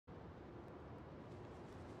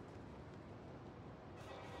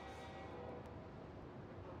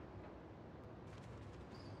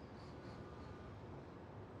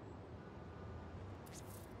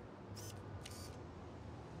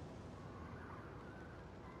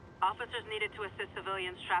Officers needed to assist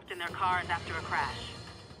civilians trapped in their cars after a crash.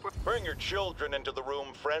 Bring your children into the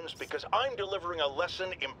room, friends, because I'm delivering a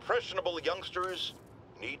lesson impressionable youngsters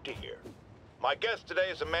need to hear. My guest today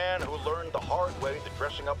is a man who learned the hard way that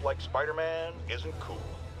dressing up like Spider-Man isn't cool.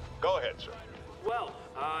 Go ahead, sir. Well,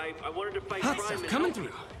 I wanted to fight crime coming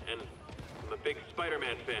through. And I'm a big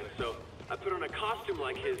Spider-Man fan, so I put on a costume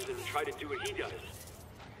like his and tried to do what he does.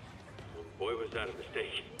 Oh, boy, was that a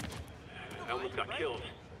mistake. I almost got killed.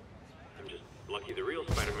 I'm just lucky the real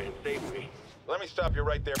Spider-Man saved me. Let me stop you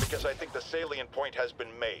right there because I think the salient point has been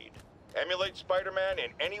made. Emulate Spider-Man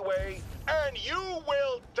in any way, and you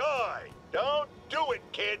will die! Don't do it,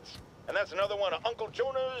 kids! And that's another one of Uncle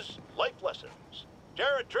Jonah's life lessons.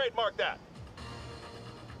 Jared, trademark that.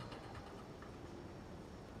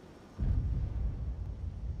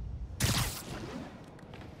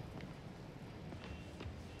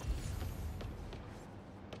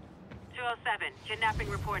 Kidnapping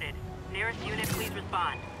reported. Nearest unit, please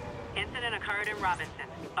respond. Incident occurred in Robinson.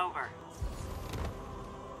 Over.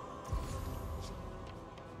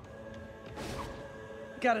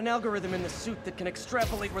 Got an algorithm in the suit that can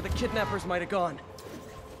extrapolate where the kidnappers might have gone.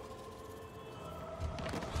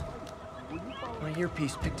 My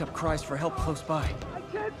earpiece picked up cries for help close by. I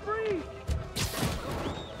can't breathe!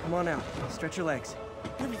 Come on out. Stretch your legs.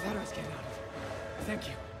 Let me let us get out of here. Thank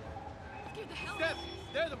you. Step!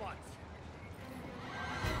 They're the ones!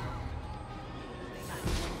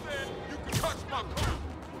 You can touch my car!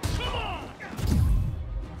 Come on!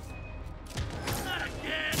 Not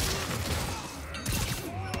again!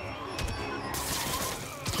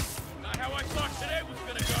 Not how I thought today was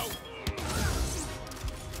gonna go!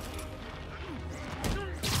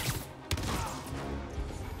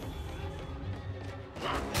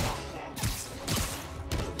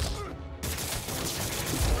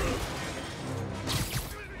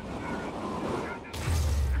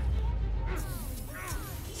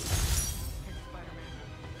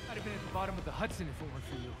 Bottom of the Hudson if it weren't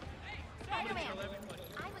for you.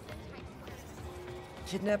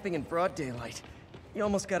 Kidnapping in broad daylight. You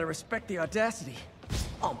almost gotta respect the audacity.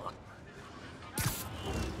 Almost.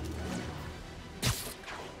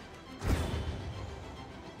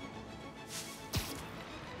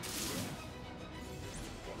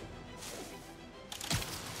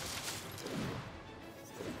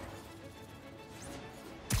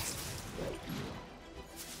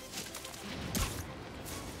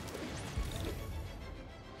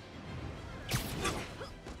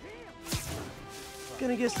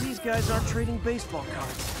 Gonna guess these guys aren't trading baseball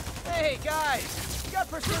cards. Hey, guys! You got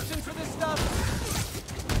prescriptions for this stuff?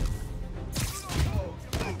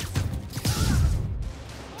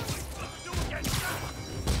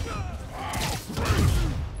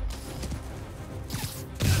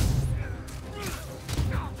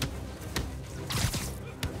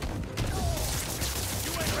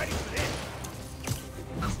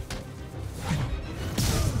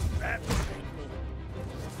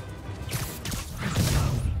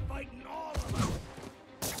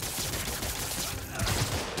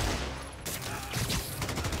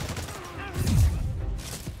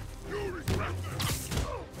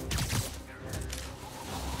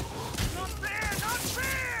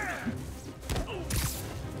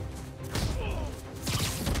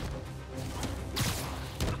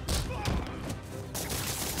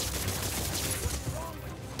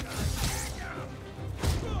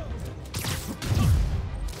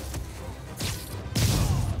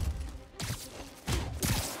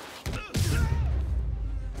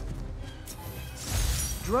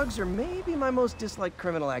 Drugs are maybe my most disliked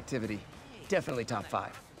criminal activity. Definitely top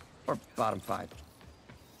 5. Or bottom 5.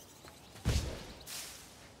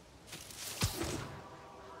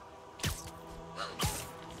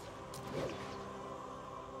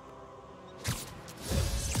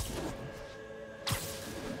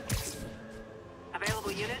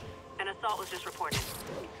 Available units? An assault was just reported.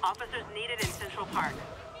 Officers needed in Central Park.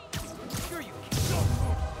 Sure you can.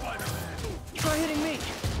 Try hitting me!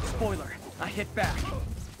 Spoiler, I hit back.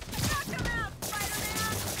 Knock him out, Spider-Man!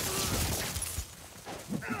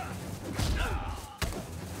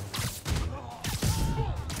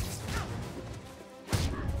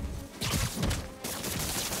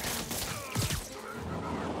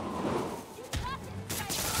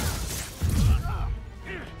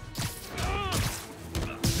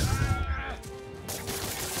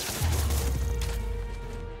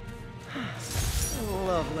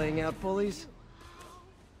 Love laying out bullies.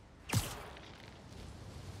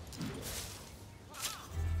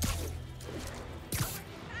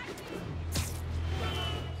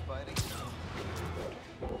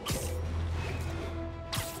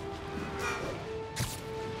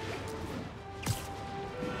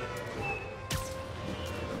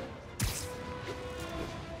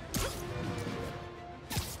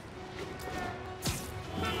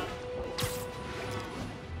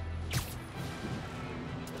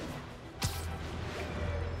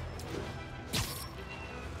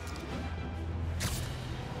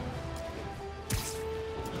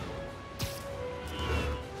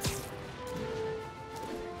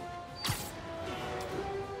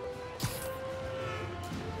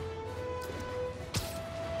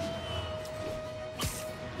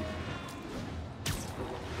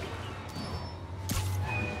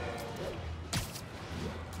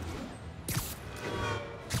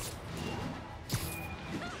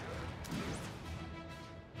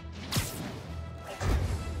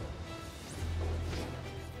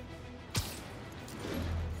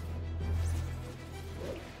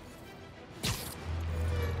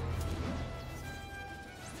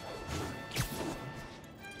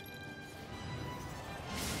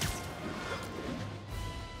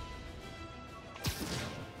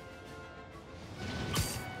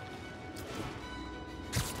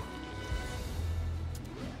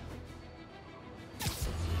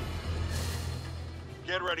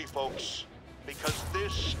 Get ready, folks, because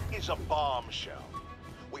this is a bombshell.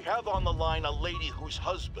 We have on the line a lady whose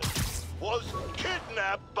husband was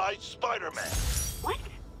kidnapped by Spider-Man. What?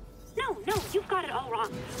 No, you've got it all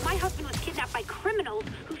wrong. My husband was kidnapped by criminals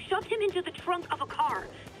who shoved him into the trunk of a car.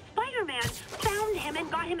 Spider-Man found him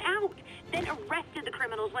and got him out, then arrested the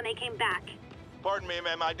criminals when they came back. Pardon me,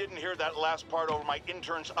 ma'am, I didn't hear that last part over my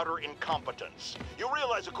intern's utter incompetence. You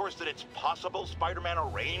realize, of course, that it's possible Spider-Man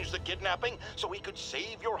arranged the kidnapping so he could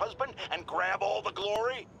save your husband and grab all the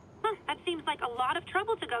glory? Huh, that seems like a lot of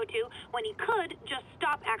trouble to go to when he could just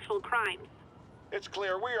stop actual crimes. It's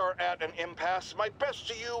clear we are at an impasse. My best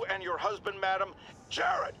to you and your husband, madam.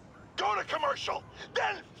 Jared, go to commercial,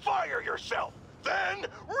 then fire yourself. Then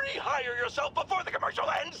rehire yourself before the commercial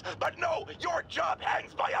ends. But no, your job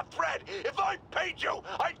hangs by a thread. If I paid you,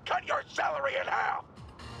 I'd cut your salary in half.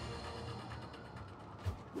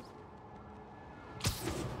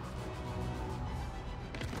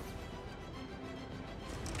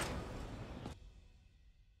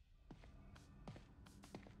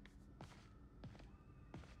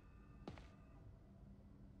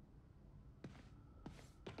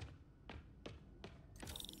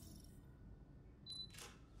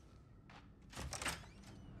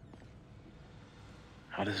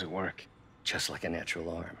 How does it work? Just like a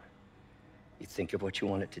natural arm. You think of what you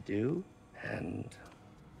want it to do, and...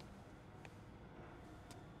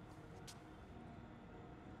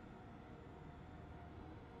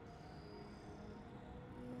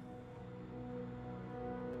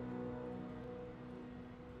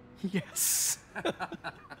 Yes.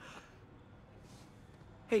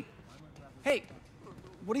 Hey,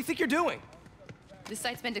 what do you think you're doing? This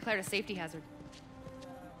site's been declared a safety hazard.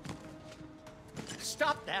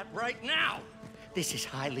 Stop that right now! This is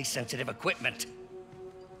highly sensitive equipment.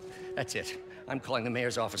 That's it. I'm calling the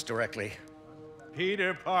mayor's office directly.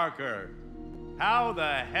 Peter Parker, how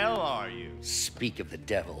the hell are you? Speak of the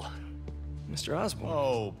devil. Mr. Osborn.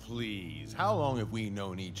 Oh, please. How long have we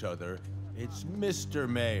known each other? It's Mr.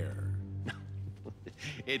 Mayor.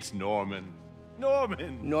 It's Norman.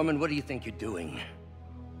 Norman, what do you think you're doing?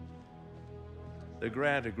 The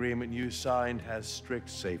grant agreement you signed has strict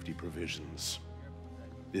safety provisions.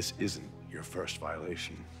 This isn't your first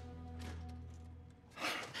violation.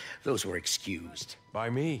 Those were excused. By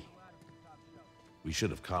me. We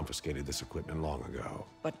should have confiscated this equipment long ago.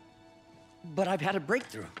 But I've had a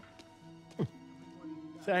breakthrough.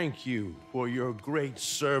 Thank you for your great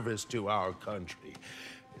service to our country.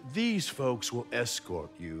 These folks will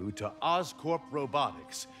escort you to Oscorp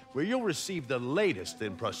Robotics, where you'll receive the latest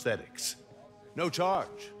in prosthetics. No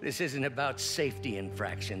charge. This isn't about safety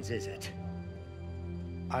infractions, is it?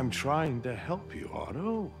 I'm trying to help you,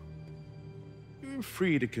 Otto. You're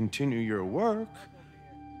free to continue your work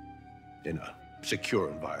in a secure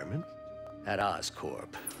environment. At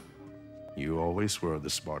Oscorp. You always were the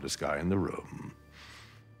smartest guy in the room.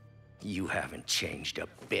 You haven't changed a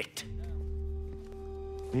bit.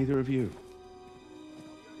 Neither of you.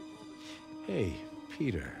 Hey,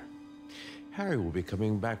 Peter. Harry will be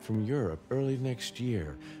coming back from Europe early next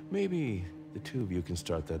year. Maybe the two of you can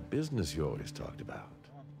start that business you always talked about.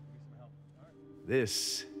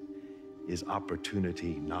 This is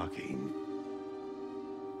opportunity knocking.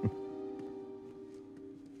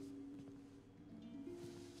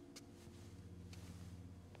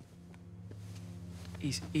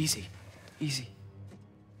 Easy.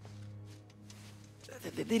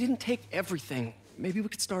 They didn't take everything. Maybe we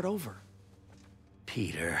could start over.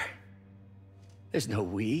 Peter, there's no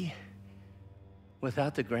we.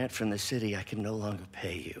 Without the grant from the city, I can no longer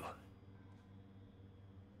pay you.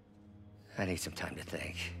 I need some time to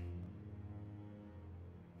think.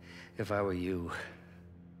 If I were you,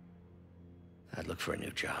 I'd look for a new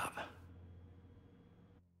job.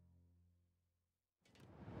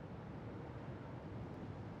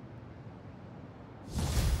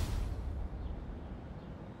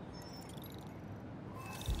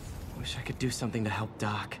 Wish I could do something to help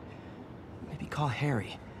Doc. Maybe call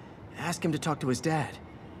Harry. Ask him to talk to his dad.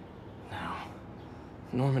 No.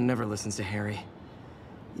 Norman never listens to Harry.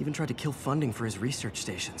 Even tried to kill funding for his research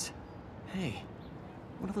stations. Hey,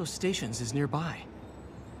 one of those stations is nearby.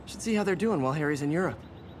 Should see how they're doing while Harry's in Europe.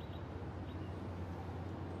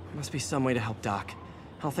 Must be some way to help Doc.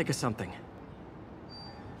 I'll think of something.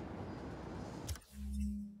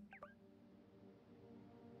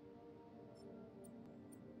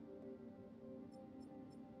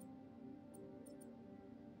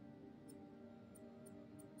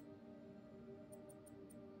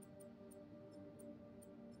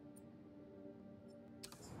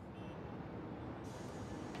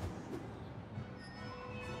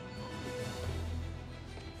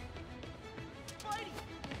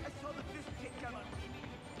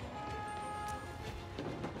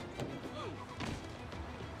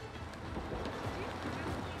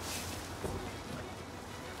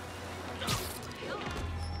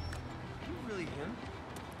 Really him?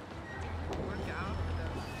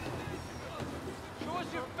 Show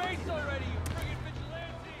us your face already, you friggin'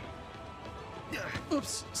 vigilante!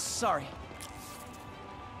 Oops, sorry. You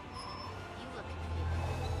look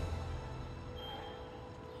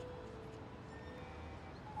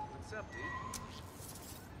What's up, dude?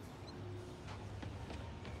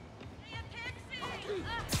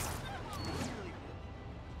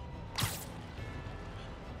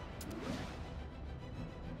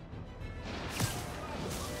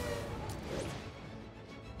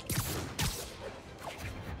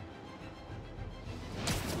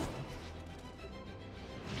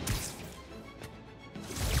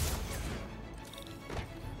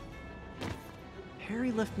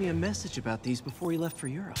 Harry left me a message about these before he left for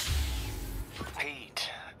Europe. Pete,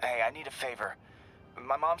 hey, I need a favor.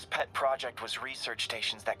 My mom's pet project was research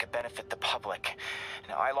stations that could benefit the public.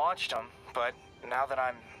 Now, I launched them, but now that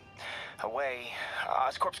I'm away,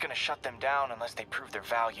 Oscorp's gonna shut them down unless they prove their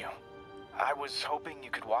value. I was hoping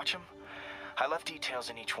you could watch them. I left details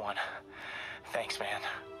in each one. Thanks, man.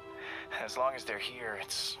 As long as they're here,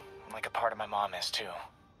 it's like a part of my mom is, too.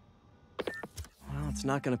 Well, it's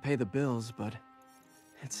not gonna pay the bills, but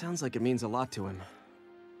it sounds like it means a lot to him.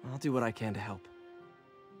 I'll do what I can to help.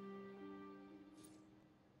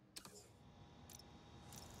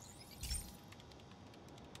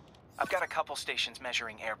 I've got a couple stations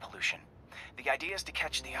measuring air pollution. The idea is to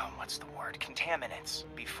catch the, what's the word, contaminants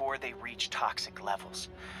before they reach toxic levels.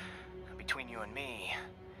 Between you and me,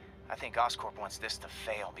 I think Oscorp wants this to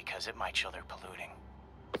fail because it might show they're polluting.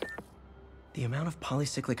 The amount of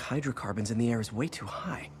polycyclic hydrocarbons in the air is way too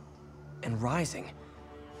high. And rising.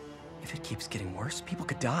 If it keeps getting worse, people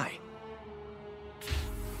could die.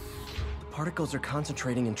 The particles are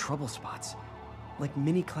concentrating in trouble spots, like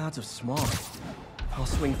mini clouds of smog. I'll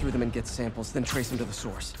swing through them and get samples, then trace them to the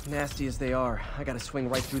source. Nasty as they are, I gotta swing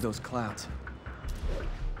right through those clouds.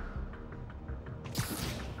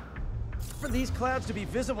 For these clouds to be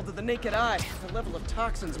visible to the naked eye, the level of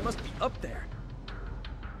toxins must be up there.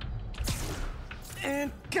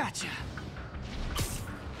 And gotcha!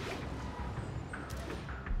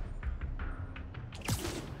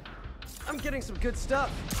 I'm getting some good stuff.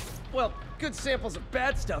 Well, good samples of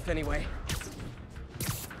bad stuff anyway.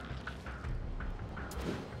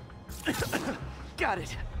 Got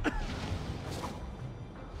it.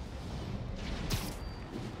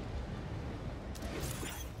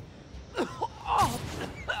 Oh,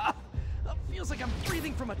 feels like I'm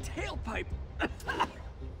breathing from a tailpipe.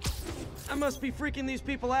 I must be freaking these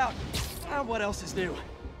people out. What else is new?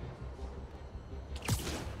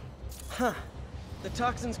 Huh. The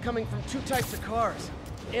toxin's coming from 2 types of cars,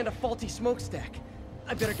 and a faulty smokestack.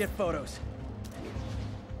 I better get photos.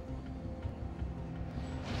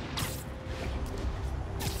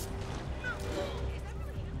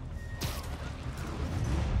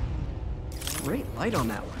 Great light on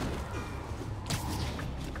that one.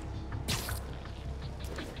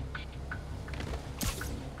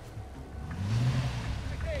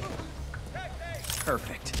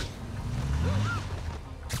 Perfect.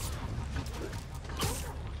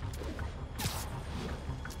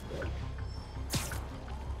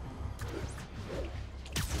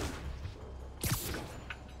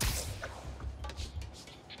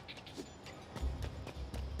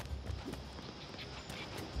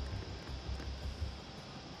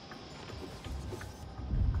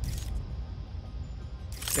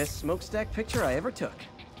 Best smokestack picture I ever took.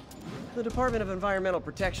 The Department of Environmental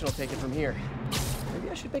Protection will take it from here. Maybe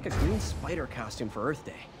I should make a green spider costume for Earth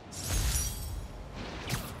Day.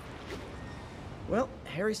 Well,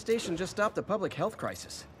 Harry's station just stopped a public health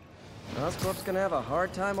crisis. Oscorp's gonna have a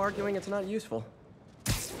hard time arguing it's not useful.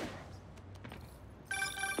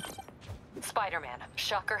 Spider-Man,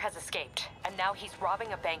 Shocker has escaped, and now he's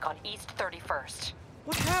robbing a bank on East 31st.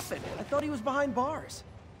 What happened? I thought he was behind bars.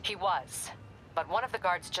 He was. But one of the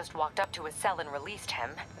guards just walked up to his cell and released him,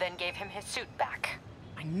 then gave him his suit back.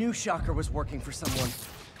 I knew Shocker was working for someone.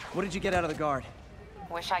 What did you get out of the guard?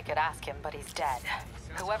 Wish I could ask him, but he's dead.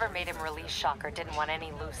 Whoever made him release Shocker didn't want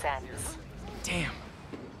any loose ends. Damn.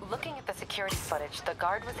 Looking at the security footage, the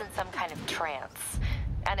guard was in some kind of trance.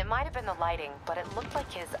 And it might have been the lighting, but it looked like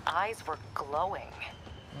his eyes were glowing.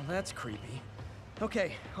 Well, that's creepy.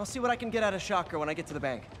 Okay, I'll see what I can get out of Shocker when I get to the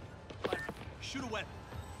bank. Shoot a weapon.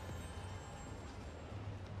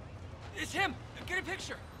 It's him! Get a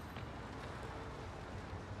picture!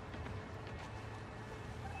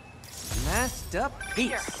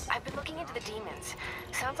 Peter, I've been looking into the demons.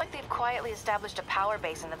 Sounds like they've quietly established a power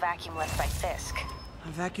base in the vacuum left by Fisk. A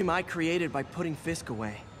vacuum I created by putting Fisk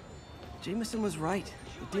away. Jameson was right.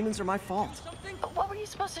 The demons are my fault. But what were you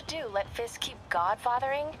supposed to do? Let Fisk keep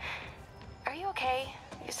godfathering? Are you okay?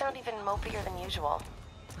 You sound even mopier than usual.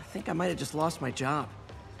 I think I might have just lost my job.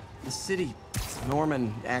 The city,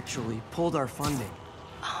 Norman, actually pulled our funding.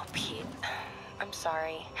 Oh, Pete. I'm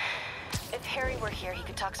sorry. If Harry were here, he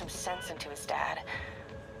could talk some sense into his dad.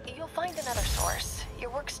 You'll find another source. Your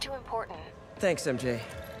work's too important. Thanks, MJ.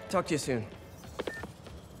 Talk to you soon.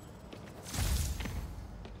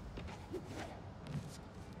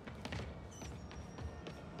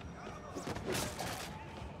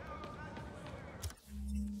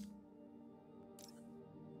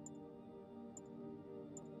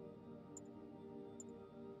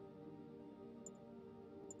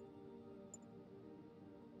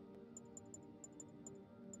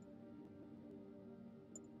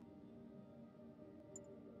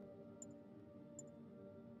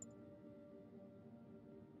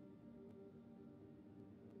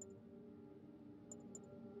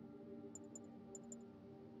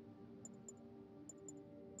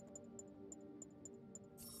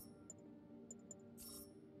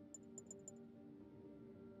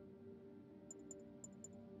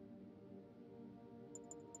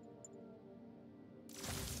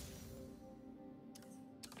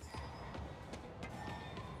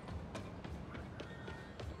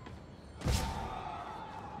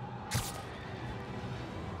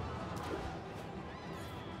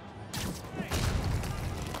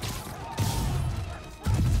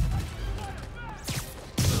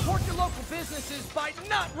 Businesses by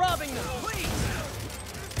not robbing them, please!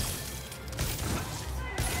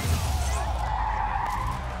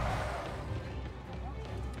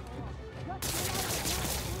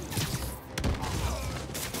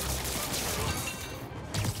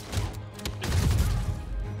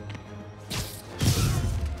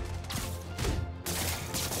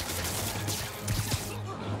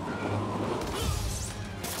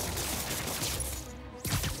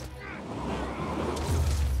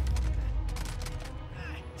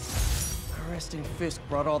 Fisk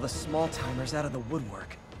brought all the small-timers out of the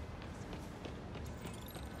woodwork.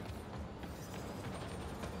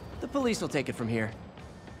 The police will take it from here.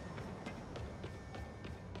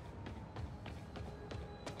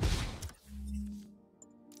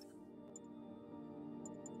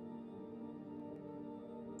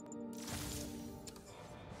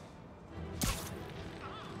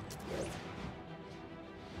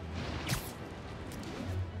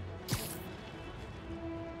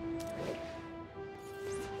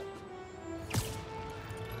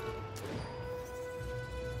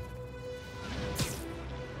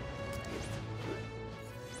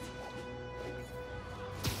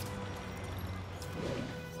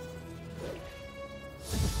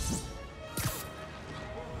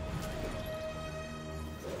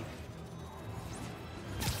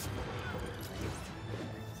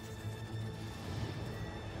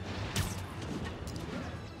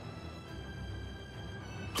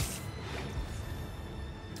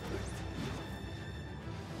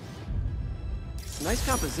 Nice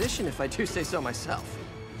composition, if I do say so myself.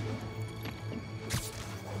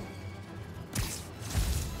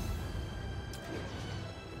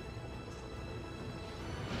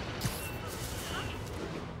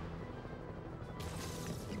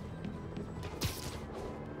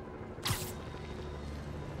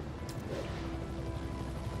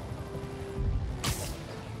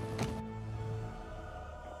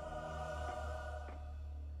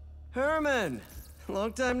 Herman!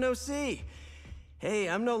 Long time no see. Hey,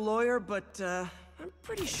 I'm no lawyer, but I'm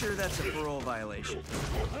pretty sure that's a parole violation.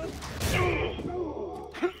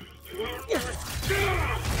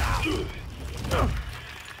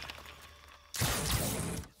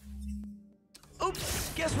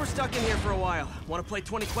 Oops, guess we're stuck in here for a while. Want to play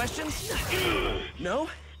 20 questions? No?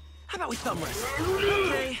 How about we thumb wrestle?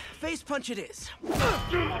 Okay, face punch it is.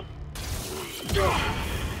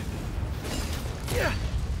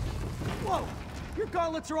 Whoa! Your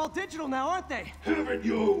gauntlets are all digital now, aren't they? Have it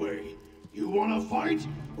your way. You wanna fight?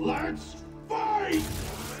 Let's fight!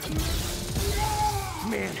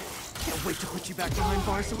 Man, can't wait to put you back behind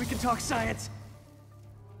bars so we can talk science.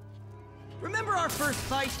 Remember our first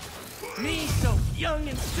fight? Me so young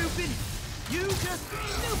and stupid? You just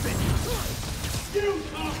stupid! You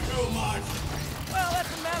talk too much! Well,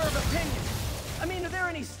 that's a matter of opinion. I mean, are there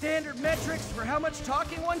any standard metrics for how much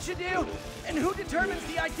talking one should do? And who determines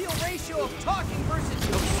the ideal ratio of talking versus...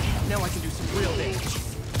 Okay, now I can do some real damage.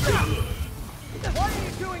 Why are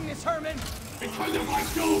you doing this, Herman? Because if I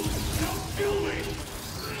don't, they'll kill me!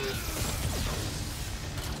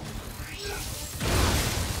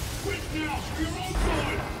 now for your own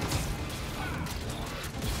good!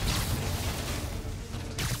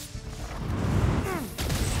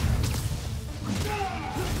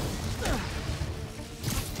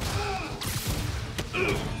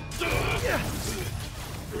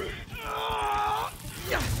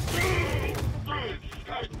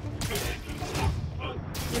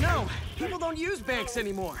 You know, people don't use banks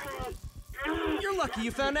anymore. You're lucky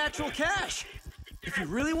you found actual cash. If you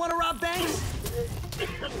really want to rob banks,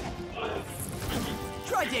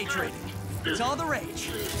 try day trading. It's all the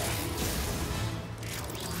rage.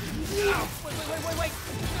 Wait.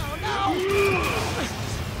 No!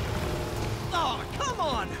 Oh, come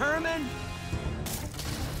on, Herman.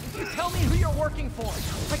 If you tell me who you're working for,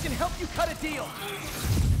 I can help you cut a deal.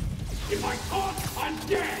 If I talk, I'm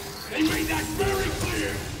dead! They made that very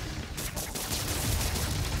clear!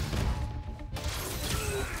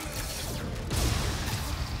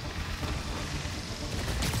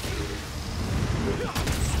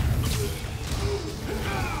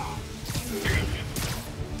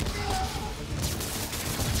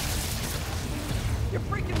 You're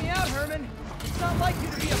freaking me out, Herman. It's not like you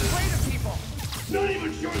to be afraid of people. Not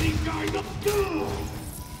even sure these guys up.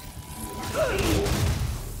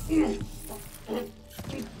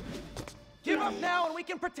 Give up now and we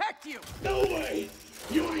can protect you! No way!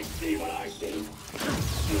 You ain't see what I see!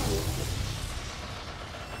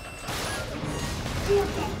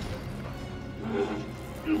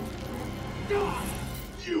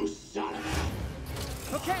 You son of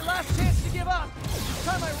a... Okay, last chance to give up. This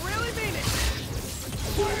time I really mean it.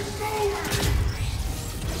 We're going!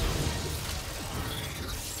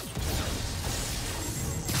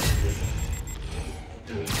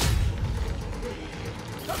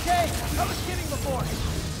 Okay, I was kidding before.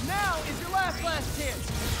 Now is your last chance.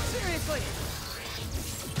 Seriously.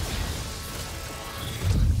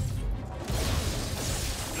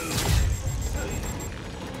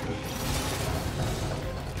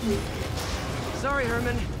 Sorry,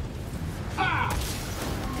 Herman.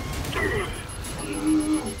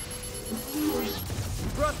 You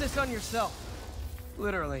brought this on yourself.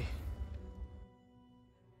 Literally.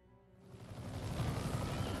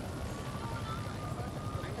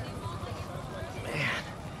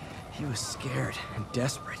 He was scared and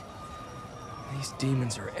desperate. These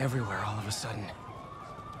demons are everywhere all of a sudden.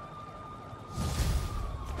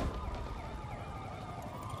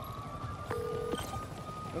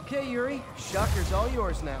 Okay, Yuri. Shocker's all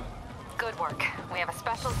yours now. Good work. We have a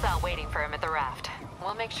special cell waiting for him at the raft.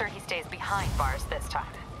 We'll make sure he stays behind bars this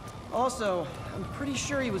time. Also, I'm pretty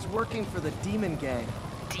sure he was working for the Demon Gang.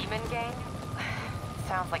 Demon Gang?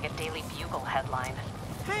 Sounds like a Daily Bugle headline.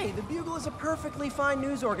 Hey, the Bugle is a perfectly fine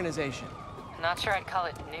news organization. Not sure I'd call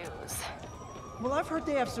it news. Well, I've heard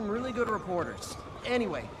they have some really good reporters.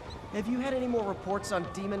 Anyway, have you had any more reports on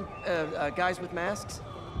demon, guys with masks?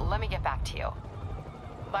 Let me get back to you.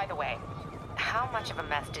 By the way, how much of a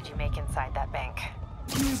mess did you make inside that bank?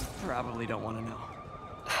 You probably don't want to know.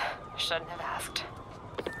 Shouldn't have asked.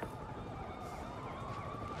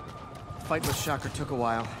 The fight with Shocker took a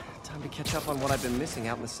while. Time to catch up on what I've been missing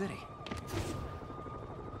out in the city.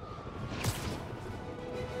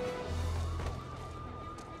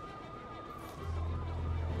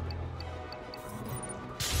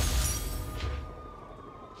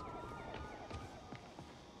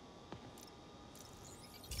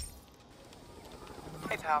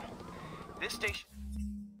 Hey, pal. This station...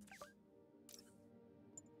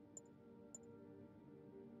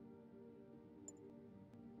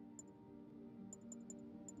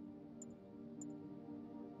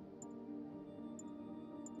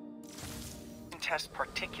 test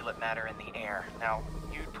particulate matter in the air. Now,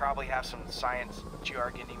 you'd probably have some science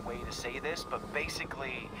jargony way to say this, but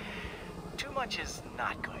basically, too much is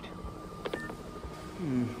not good.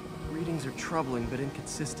 Readings are troubling but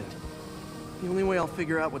inconsistent. The only way I'll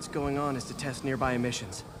figure out what's going on is to test nearby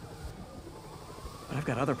emissions. But I've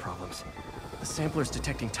got other problems. The sampler's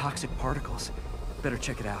detecting toxic particles. Better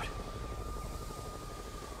check it out.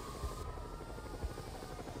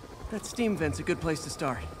 That steam vent's a good place to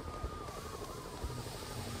start.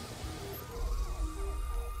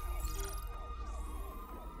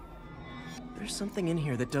 There's something in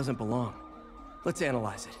here that doesn't belong. Let's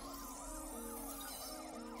analyze it.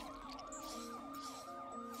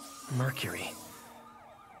 Mercury.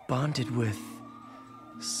 Bonded with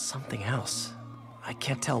something else. I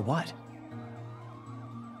can't tell what.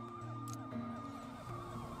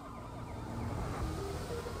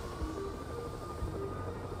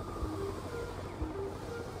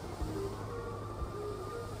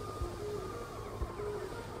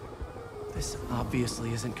 This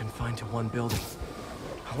obviously isn't confined to one building.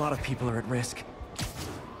 A lot of people are at risk.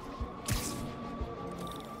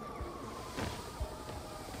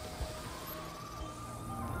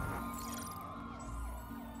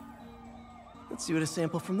 Let's see what a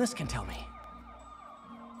sample from this can tell me.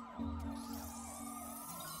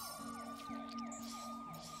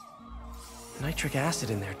 Nitric acid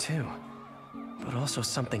in there too, but also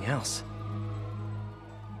something else.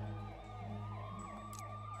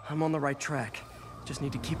 I'm on the right track. Just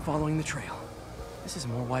need to keep following the trail. This is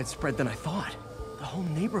more widespread than I thought. The whole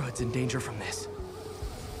neighborhood's in danger from this.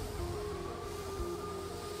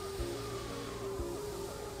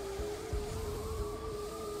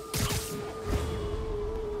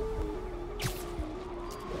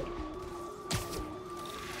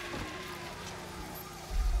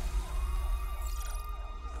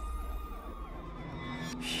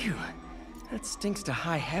 Phew, that stinks to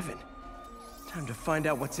high heaven. Time to find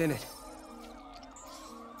out what's in it.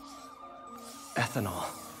 Ethanol.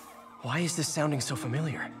 Why is this sounding so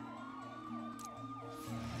familiar?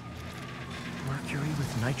 Mercury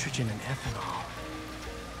with nitrogen and ethanol.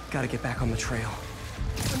 Gotta get back on the trail.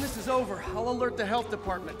 When this is over, I'll alert the health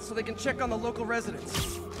department so they can check on the local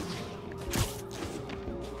residents.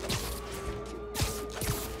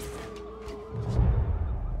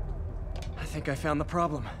 I think I found the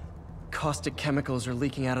problem. Caustic chemicals are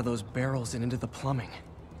leaking out of those barrels and into the plumbing.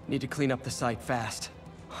 Need to clean up the site fast.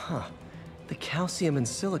 Huh. The calcium and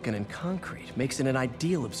silicon in concrete makes it an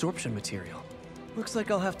ideal absorption material. Looks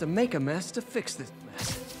like I'll have to make a mess to fix this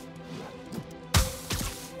mess.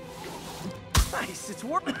 Nice, it's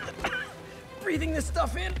working. Breathing this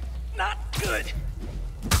stuff in, not good.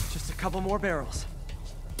 Just a couple more barrels.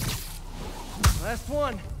 Last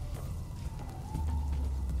one.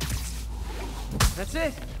 That's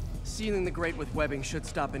it. Sealing the grate with webbing should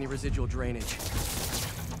stop any residual drainage.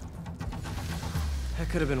 That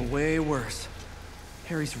could have been way worse.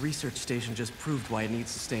 Harry's research station just proved why it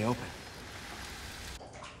needs to stay open.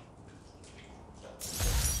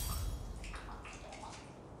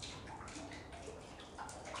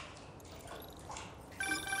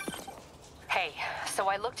 Hey, so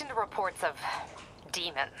I looked into reports of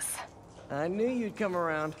demons. I knew you'd come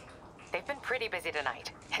around. They've been pretty busy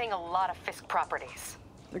tonight, hitting a lot of Fisk properties.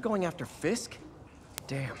 They're going after Fisk?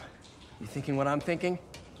 Damn. You thinking what I'm thinking?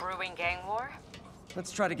 Brewing gang war?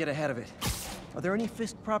 Let's try to get ahead of it. Are there any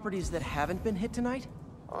Fisk properties that haven't been hit tonight?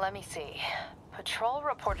 Let me see. Patrol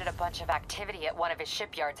reported a bunch of activity at one of his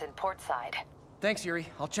shipyards in Portside. Thanks, Yuri.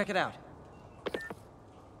 I'll check it out.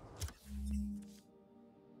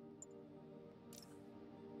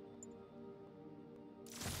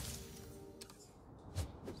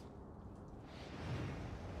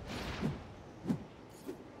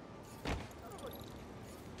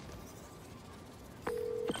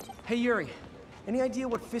 Hey, Yuri. Any idea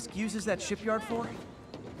what Fisk uses that shipyard for?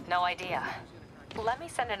 No idea. Let me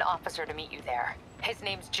send an officer to meet you there. His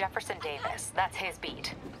name's Jefferson Davis. That's his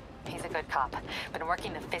beat. He's a good cop. Been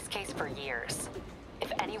working the Fisk case for years.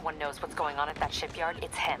 If anyone knows what's going on at that shipyard,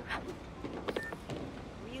 it's him.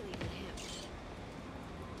 Really him.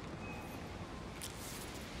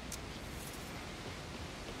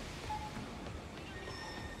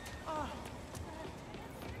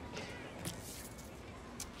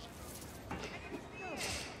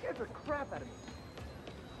 Get the crap out of me.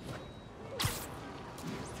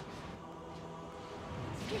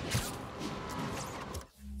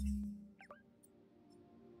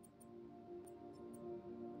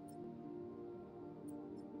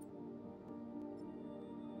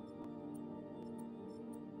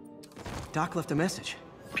 Doc left a message.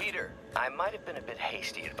 Peter, I might have been a bit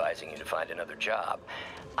hasty advising you to find another job.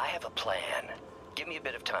 I have a plan. Give me a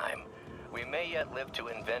bit of time. We may yet live to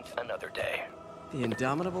invent another day. The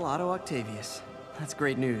indomitable Otto Octavius. That's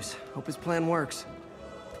great news. Hope his plan works.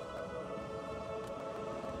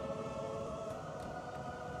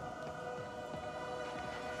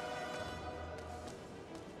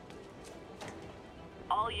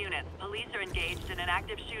 All units, police are engaged in an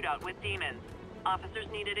active shootout with demons. Officers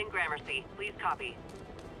needed in Gramercy. Please copy.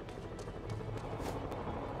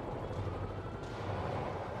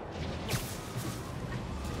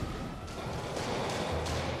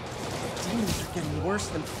 Demons are getting worse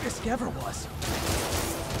than Fisk ever was.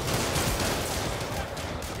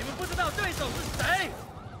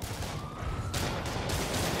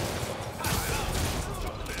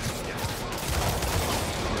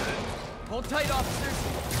 Hold tight, officers.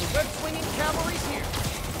 The web-swinging cavalry's here.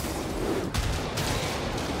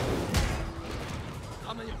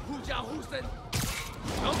 他们有狐假虎生，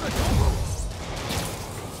瞄准头部。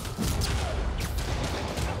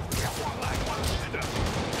晃来晃去的，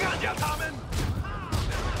干掉他们！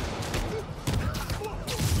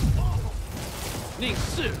宁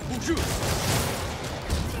氏不入。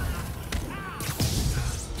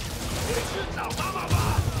回去找妈妈吧。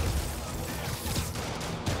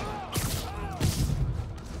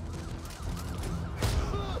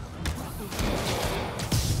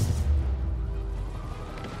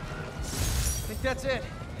Think that's it.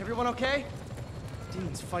 Everyone okay?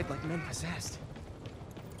 Demons fight like men possessed.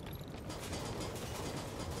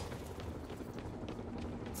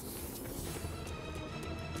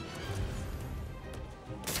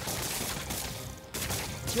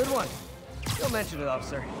 Good one. Don't mention it,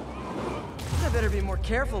 officer. I better be more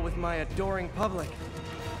careful with my adoring public.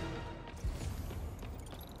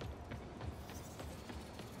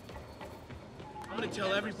 I'm gonna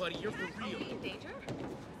tell everybody you're for real. In danger?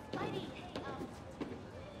 Spidey,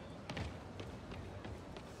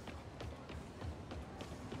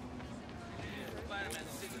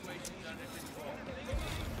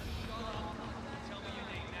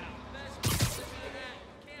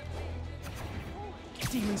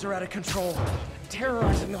 Demons are out of control,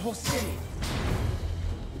 terrorizing the whole city.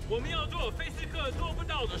 我们要做菲斯克做不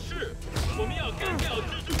到的事，我们要干掉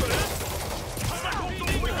蜘蛛人。他在空中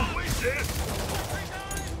会有危险。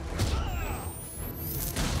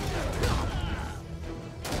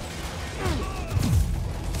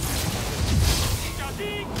小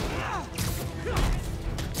心！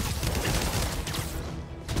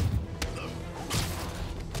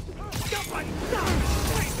要把你炸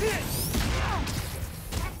碎片！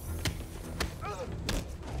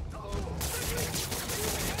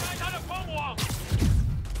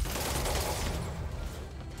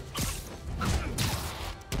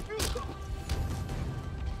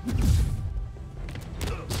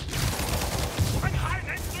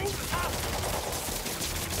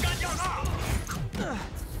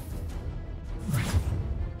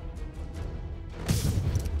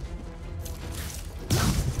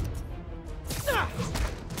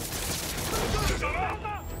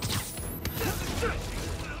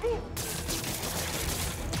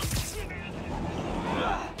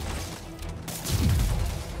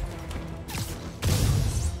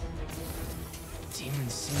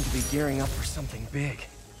 Demons seem to be gearing up for something big.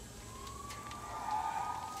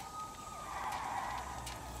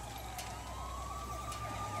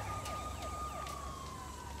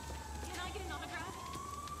 can I get an autograph?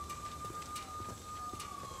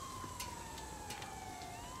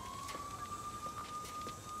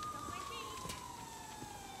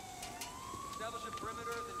 Establish a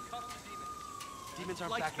perimeter, then cuff the demons. Demons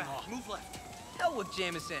aren't Lights backing back. off. Move left. Hell with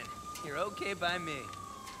Jameson. You're okay by me.